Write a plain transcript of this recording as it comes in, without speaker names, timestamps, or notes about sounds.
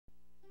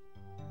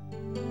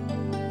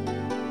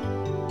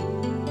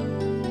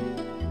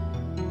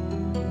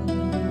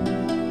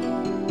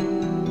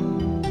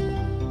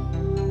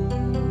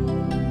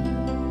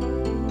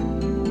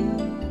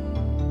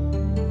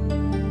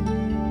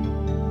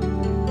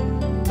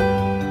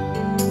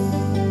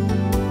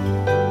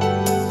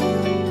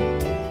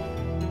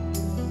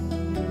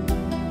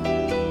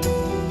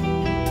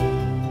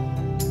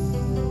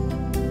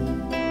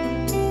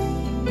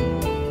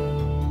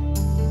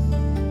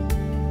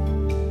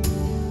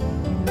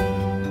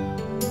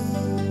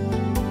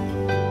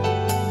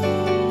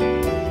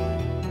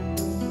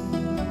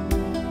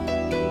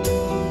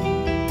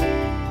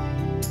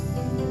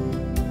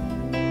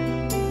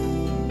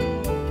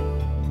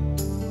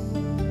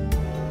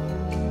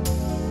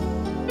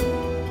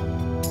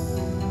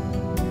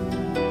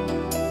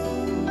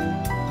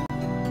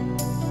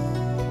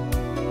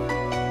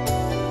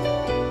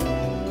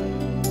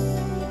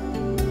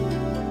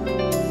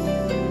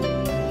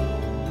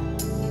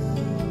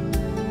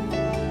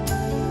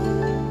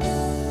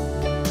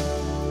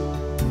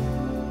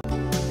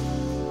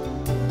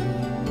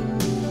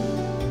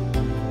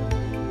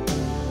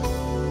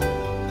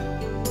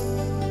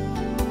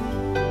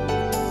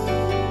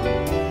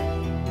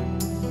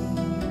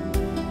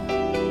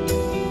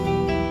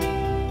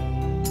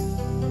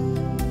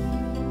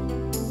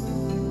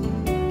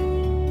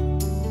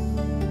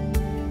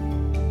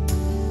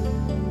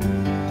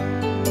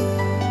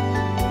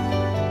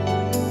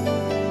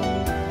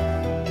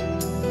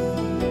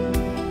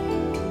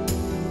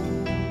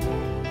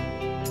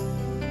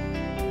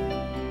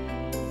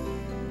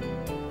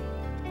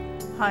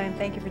Hi, and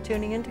thank you for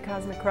tuning in to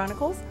Cosmic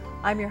Chronicles.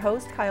 I'm your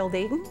host, Kyle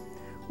Dayton.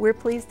 We're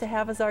pleased to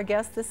have as our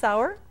guest this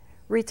hour,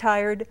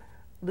 retired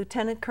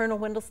Lieutenant Colonel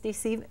Wendell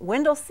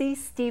C.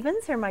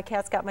 Stevens, here my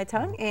cat's got my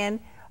tongue,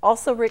 and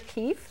also Rick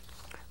Keefe.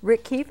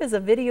 Rick Keefe is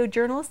a video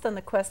journalist on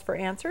the quest for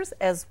answers,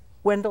 as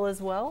Wendell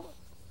as well.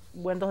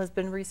 Wendell has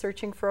been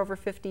researching for over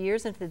 50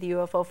 years into the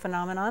UFO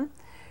phenomenon.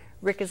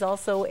 Rick is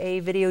also a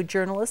video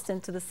journalist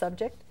into the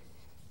subject,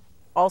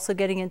 also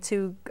getting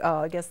into,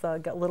 I guess,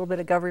 a little bit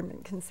of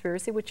government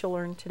conspiracy, which you'll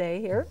learn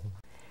today here.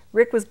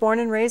 Rick was born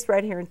and raised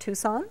right here in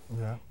Tucson.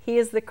 Yeah. He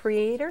is the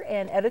creator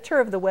and editor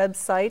of the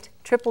website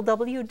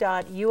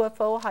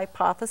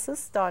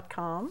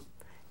www.ufohypothesis.com.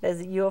 That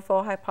is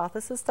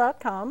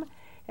ufohypothesis.com.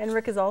 And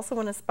Rick is also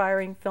an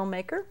aspiring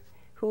filmmaker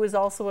who is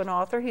also an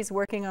author. He's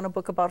working on a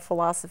book about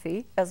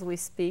philosophy as we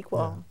speak.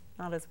 Well,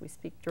 not as we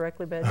speak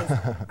directly, but his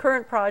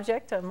current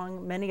project,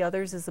 among many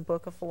others, is a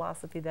book of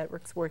philosophy that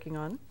Rick's working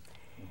on.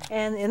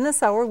 And in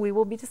this hour, we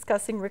will be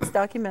discussing Rick's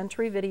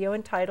documentary video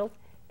entitled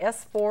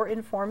S4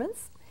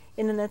 Informants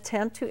in an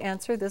attempt to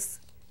answer this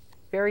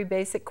very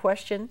basic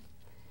question.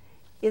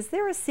 Is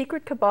there a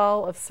secret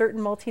cabal of certain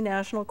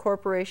multinational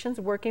corporations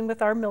working with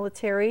our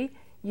military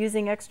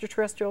using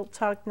extraterrestrial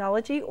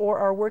technology, or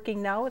are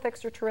working now with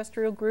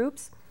extraterrestrial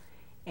groups?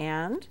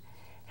 And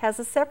has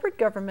a separate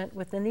government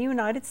within the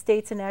United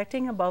States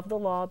enacting above the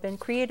law been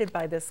created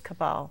by this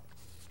cabal?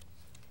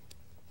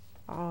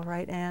 All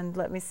right, and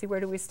let me see, where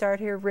do we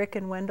start here? Rick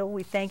and Wendell,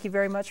 we thank you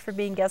very much for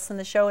being guests on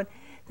the show, and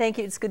thank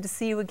you. It's good to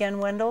see you again,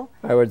 Wendell.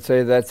 I would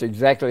say that's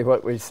exactly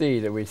what we see,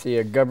 that we see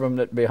a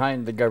government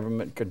behind the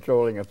government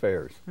controlling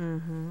affairs.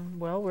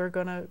 Well, we're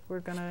gonna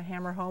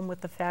hammer home with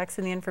the facts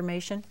and the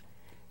information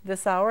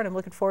this hour, and I'm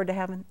looking forward to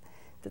having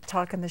the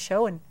talk on the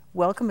show. And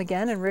welcome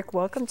again, and Rick,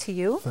 welcome to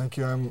you. Thank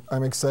you.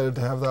 I'm excited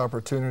to have the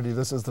opportunity.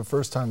 This is the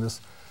first time this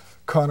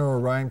Connor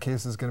O'Ryan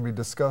case is going to be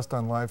discussed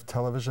on live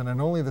television, and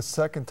only the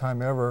second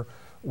time ever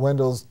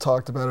Wendell's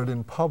talked about it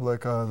in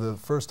public, the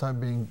first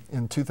time being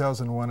in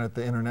 2001 at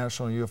the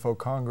International UFO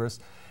Congress,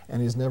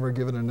 and he's never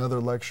given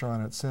another lecture on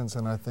it since,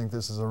 and I think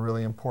this is a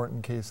really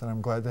important case, and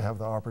I'm glad to have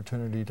the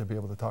opportunity to be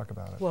able to talk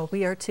about it. Well,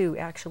 we are too,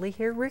 actually.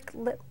 Here, Rick,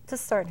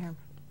 just start here.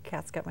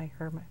 Cat's got my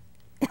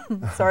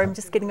sorry, I'm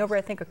just getting over,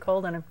 I think, a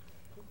cold, and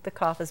the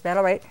cough is bad.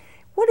 All right,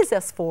 what is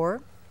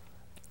S4?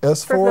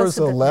 S4 is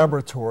a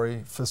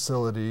laboratory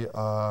facility.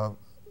 4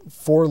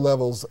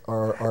 levels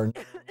are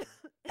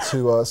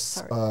to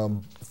us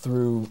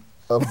through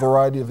a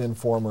variety of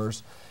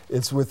informers.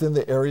 It's within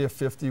the Area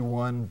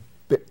 51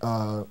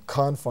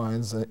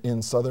 confines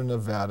in southern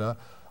Nevada,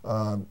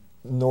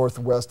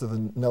 northwest of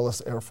the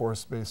Nellis Air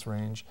Force Base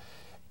Range.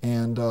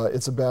 And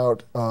it's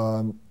about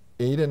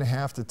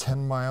 8.5 to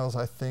 10 miles,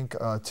 I think,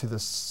 to the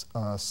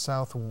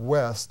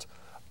southwest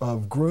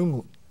of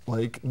Groom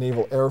Lake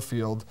Naval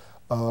Airfield.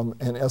 And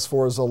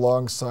S4 is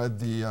alongside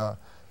the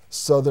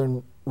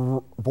southern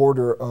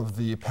border of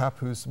the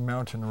Papoose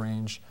mountain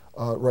range,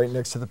 right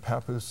next to the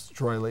Papoose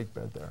dry lake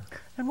bed there.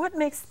 And what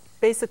makes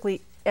basically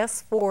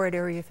S4 at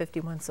Area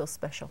 51 so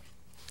special?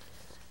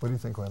 What do you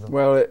think, Wendell?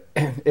 Well,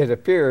 it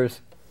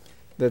appears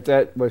that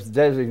that was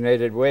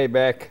designated way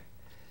back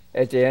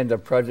at the end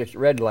of Project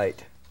Red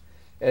Light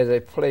as a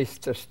place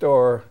to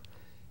store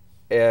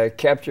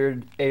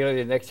captured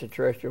alien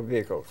extraterrestrial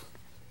vehicles.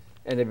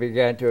 And they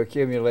began to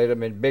accumulate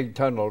them in big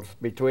tunnels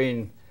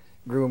between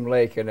Groom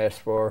Lake and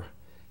S4.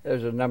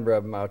 There's a number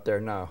of them out there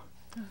now.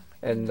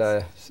 And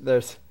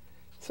there's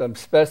some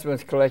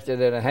specimens collected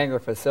in a hangar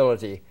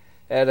facility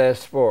at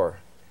S4,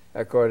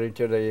 according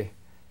to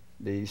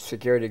the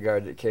security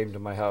guard that came to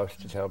my house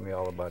to tell me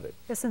all about it.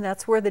 Yes, and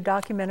that's where the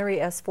documentary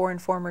S4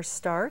 Informers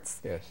starts.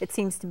 Yes. It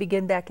seems to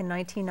begin back in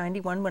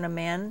 1991 when a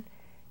man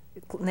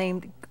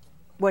named,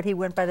 what he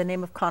went by the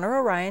name of Connor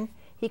O'Ryan,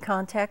 he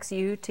contacts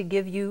you to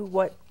give you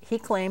what he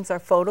claims are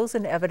photos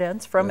and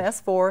evidence from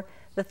S4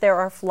 that there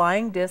are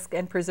flying disc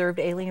and preserved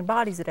alien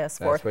bodies at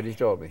S4. That's what he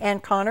told me.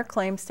 And Connor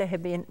claims to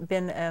have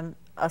been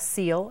a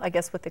SEAL, I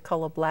guess what they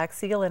call a black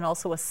SEAL, and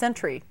also a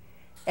sentry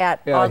on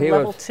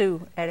level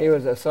 2. He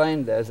was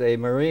assigned as a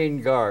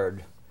Marine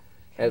guard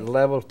at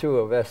level 2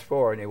 of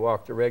S4, and he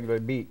walked a regular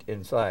beat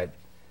inside.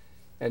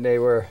 And they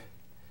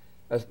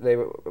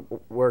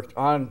worked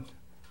on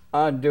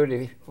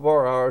duty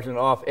 4 hours and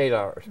off 8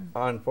 hours,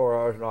 on 4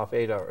 hours and off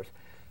 8 hours.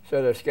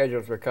 So their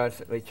schedules were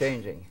constantly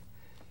changing.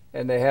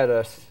 And they had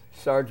a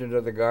sergeant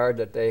of the guard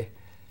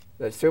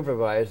that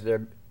supervised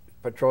their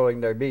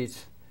patrolling their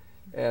beats,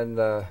 and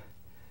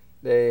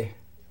they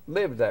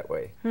lived that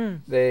way.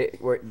 They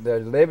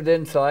lived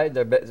inside,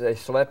 they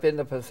slept in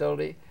the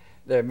facility,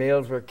 their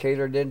meals were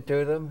catered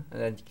into them,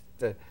 and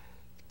then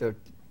the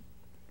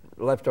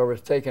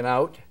leftovers taken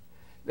out.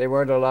 They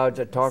weren't allowed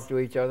to talk to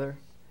each other.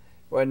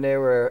 When they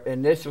were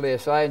initially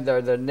assigned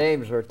there, their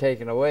names were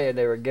taken away and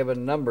they were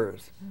given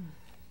numbers.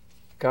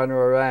 Connor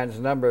O'Ryan's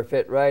number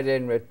fit right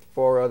in with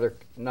 4 other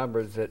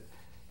numbers that,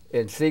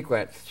 in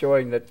sequence,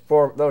 showing that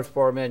those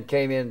 4 men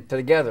came in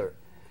together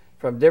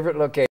from different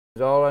locations,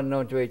 all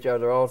unknown to each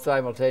other, all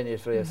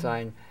simultaneously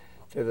assigned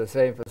to the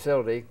same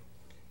facility.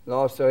 and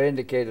also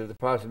indicated the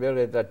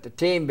possibility that the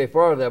team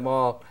before them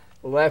all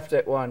left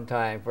at one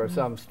time for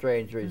some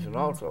strange reason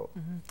also.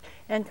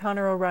 And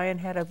Connor O'Ryan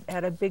had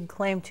a big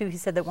claim too. He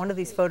said that one of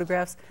these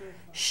photographs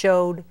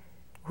showed,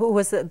 who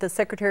was the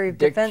Secretary of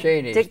Defense?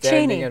 Dick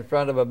Cheney in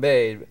front of a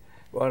bay,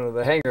 one of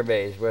the hangar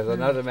bays, with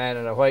another man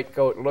in a white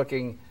coat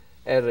looking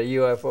at a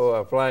UFO,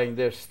 a flying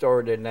disc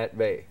stored in that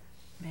bay.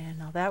 Man,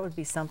 now that would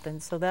be something.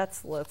 So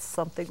that's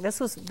something. This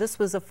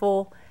was a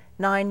full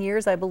 9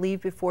 years, I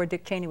believe, before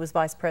Dick Cheney was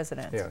vice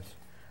president. Yes.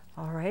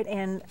 All right,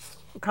 and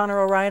Connor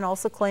O'Ryan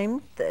also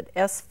claimed that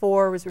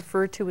S4 was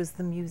referred to as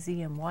the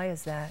museum. Why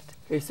is that?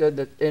 He said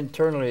that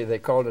internally they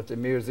called it the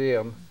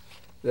museum,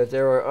 that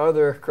there were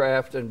other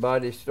craft and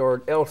bodies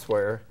stored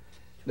elsewhere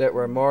that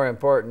were more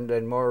important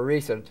and more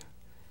recent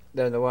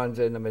than the ones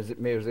in the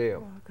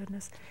museum. Oh,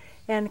 goodness.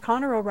 And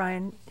Connor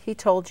O'Ryan, he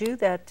told you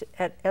that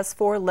at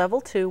S4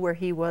 Level 2, where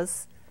he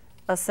was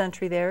a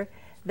sentry there,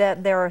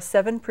 that there are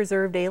 7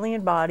 preserved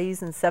alien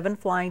bodies and 7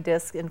 flying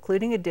discs,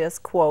 including a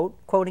disc,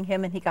 quoting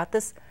him, and he got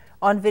this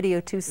on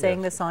video too,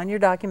 saying this on your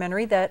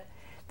documentary, that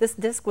this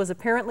disc was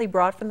apparently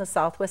brought from the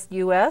southwest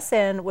U.S.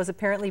 and was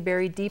apparently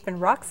buried deep in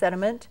rock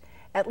sediment,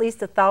 at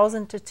least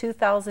 1,000 to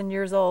 2,000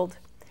 years old.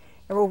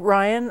 And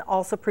O'Ryan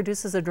also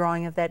produces a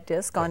drawing of that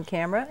disc on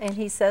camera, and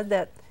he said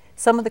that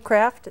some of the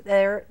craft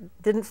there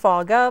didn't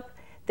fog up,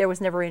 there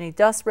was never any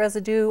dust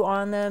residue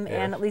on them,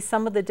 and at least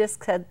some of the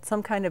discs had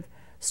some kind of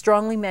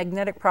strongly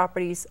magnetic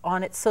properties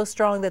on it, so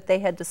strong that they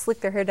had to slick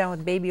their hair down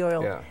with baby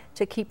oil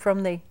to keep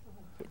from to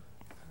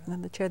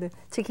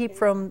keep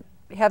from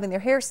having their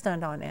hair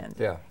stunned on end.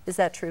 Is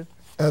that true?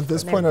 At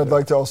this point, I'd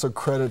like to also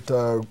credit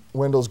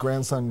Wendell's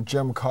grandson,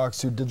 Jim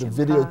Cox, who did the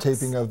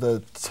videotaping of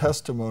the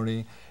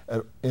testimony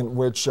in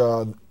which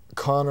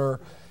Connor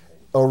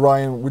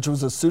O'Ryan, which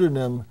was a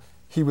pseudonym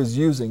he was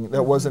using,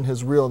 that wasn't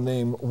his real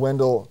name.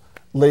 Wendell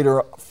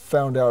later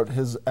found out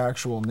his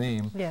actual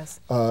name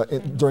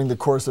during the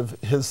course of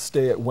his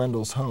stay at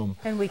Wendell's home.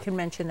 And we can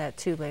mention that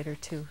too later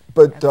too.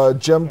 But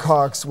Jim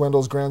Cox,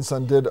 Wendell's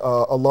grandson, did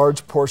a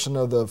large portion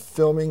of the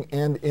filming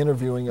and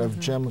interviewing of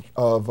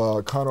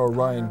Connor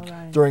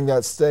O'Ryan during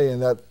that stay,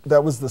 and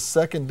that was the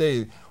second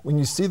day. When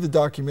you see the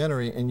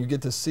documentary and you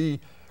get to see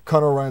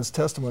Connor O'Ryan's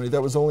testimony,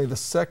 that was only the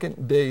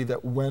second day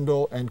that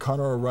Wendell and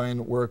Connor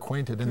O'Ryan were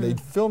acquainted, and they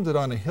filmed it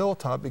on a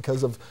hilltop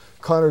because of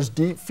Connor's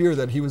deep fear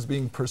that he was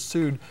being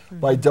pursued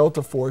by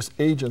Delta Force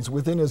agents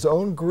within his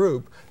own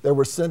group that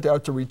were sent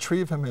out to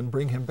retrieve him and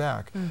bring him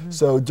back.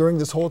 So during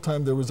this whole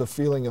time there was a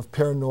feeling of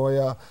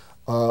paranoia,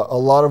 a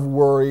lot of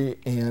worry,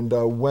 and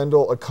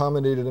Wendell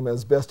accommodated him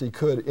as best he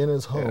could in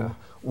his home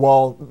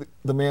while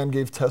the man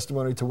gave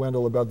testimony to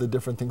Wendell about the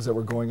different things that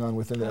were going on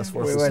within the S4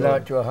 facility. We went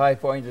out to a high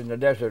point in the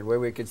desert where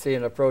we could see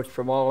an approach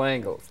from all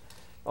angles,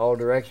 all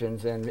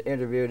directions, and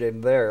interviewed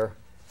him there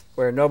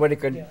where nobody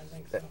could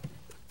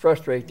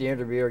frustrate the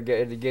interviewer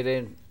to get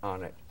in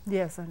on it.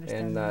 Yes, I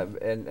understand.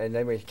 And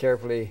then we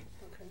carefully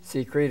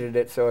secreted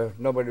it so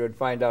nobody would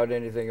find out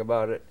anything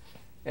about it,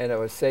 and it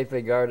was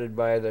safely guarded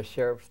by the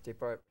Sheriff's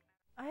Department.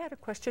 I had a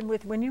question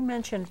when you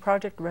mentioned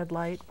Project Red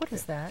Light. What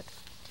is that?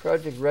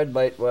 Project Red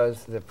Light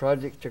was the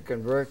project to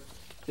convert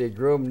the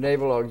Groom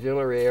Naval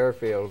Auxiliary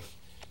Airfield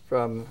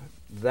from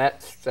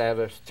that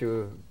status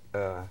to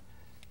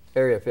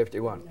Area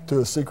 51.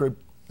 To a secret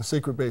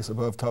base,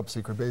 above top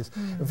secret base.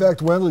 In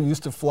fact, Wendell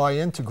used to fly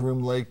into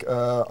Groom Lake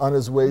on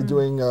his way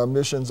doing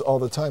missions all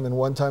the time, and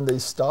one time they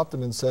stopped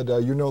him and said,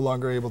 you're no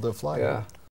longer able to fly.